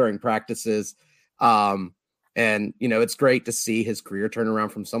during practices. And, it's great to see his career turn around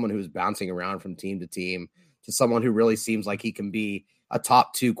from someone who's bouncing around from team to team to someone who really seems like he can be a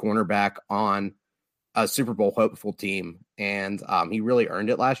top 2 cornerback on a Super Bowl hopeful team. And he really earned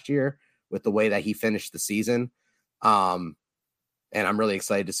it last year with the way that he finished the season. And I'm really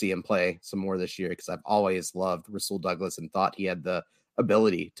excited to see him play some more this year, because I've always loved Rasul Douglas and thought he had the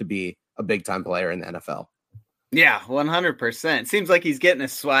ability to be a big time player in the NFL. Yeah, 100%. Seems like he's getting a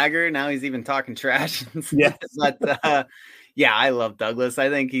swagger. Now he's even talking trash. Yeah. But yeah, I love Douglas. I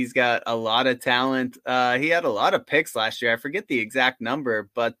think he's got a lot of talent. He had a lot of picks last year. I forget the exact number,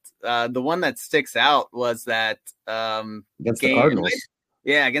 but the one that sticks out was that against game. The Cardinals.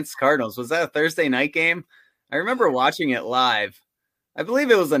 Yeah, against the Cardinals. Was that a Thursday night game? I remember watching it live. I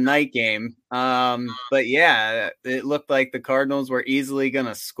believe it was a night game. But yeah, it looked like the Cardinals were easily going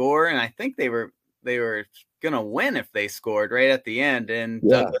to score, and I think they were going to win if they scored right at the end. And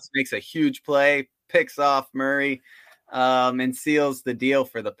Douglas makes a huge play, picks off Murray, and seals the deal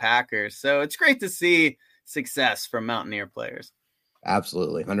for the Packers. So it's great to see success from Mountaineer players.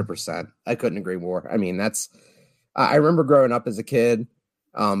 Absolutely, 100%. I couldn't agree more. I mean, I remember growing up as a kid,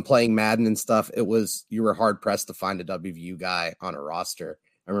 playing Madden and stuff. You were hard pressed to find a WVU guy on a roster.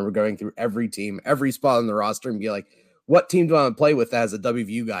 I remember going through every team, every spot on the roster, and be like, what team do I want to play with that has a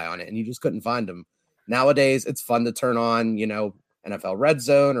WVU guy on it? And you just couldn't find them. Nowadays, it's fun to turn on, NFL Red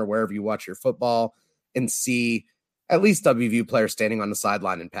Zone or wherever you watch your football and see at least WVU players standing on the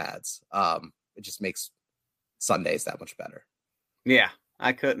sideline in pads. It just makes Sundays that much better. Yeah,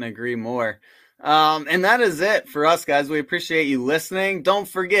 I couldn't agree more. And that is it for us, guys. We appreciate you listening. Don't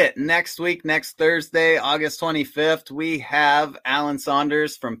forget, next Thursday, August 25th, we have Alan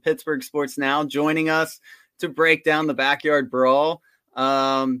Saunders from Pittsburgh Sports Now joining us to break down the Backyard Brawl.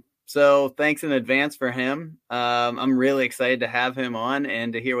 So thanks in advance for him. I'm really excited to have him on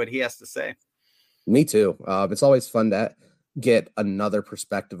and to hear what he has to say. Me too. It's always fun to get another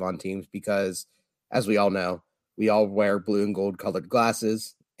perspective on teams, because as we all know, we all wear blue and gold colored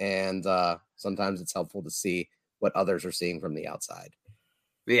glasses, and sometimes it's helpful to see what others are seeing from the outside.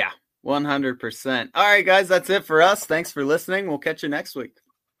 Yeah, 100%. All right, guys, that's it for us. Thanks for listening. We'll catch you next week.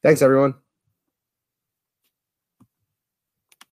 Thanks, everyone.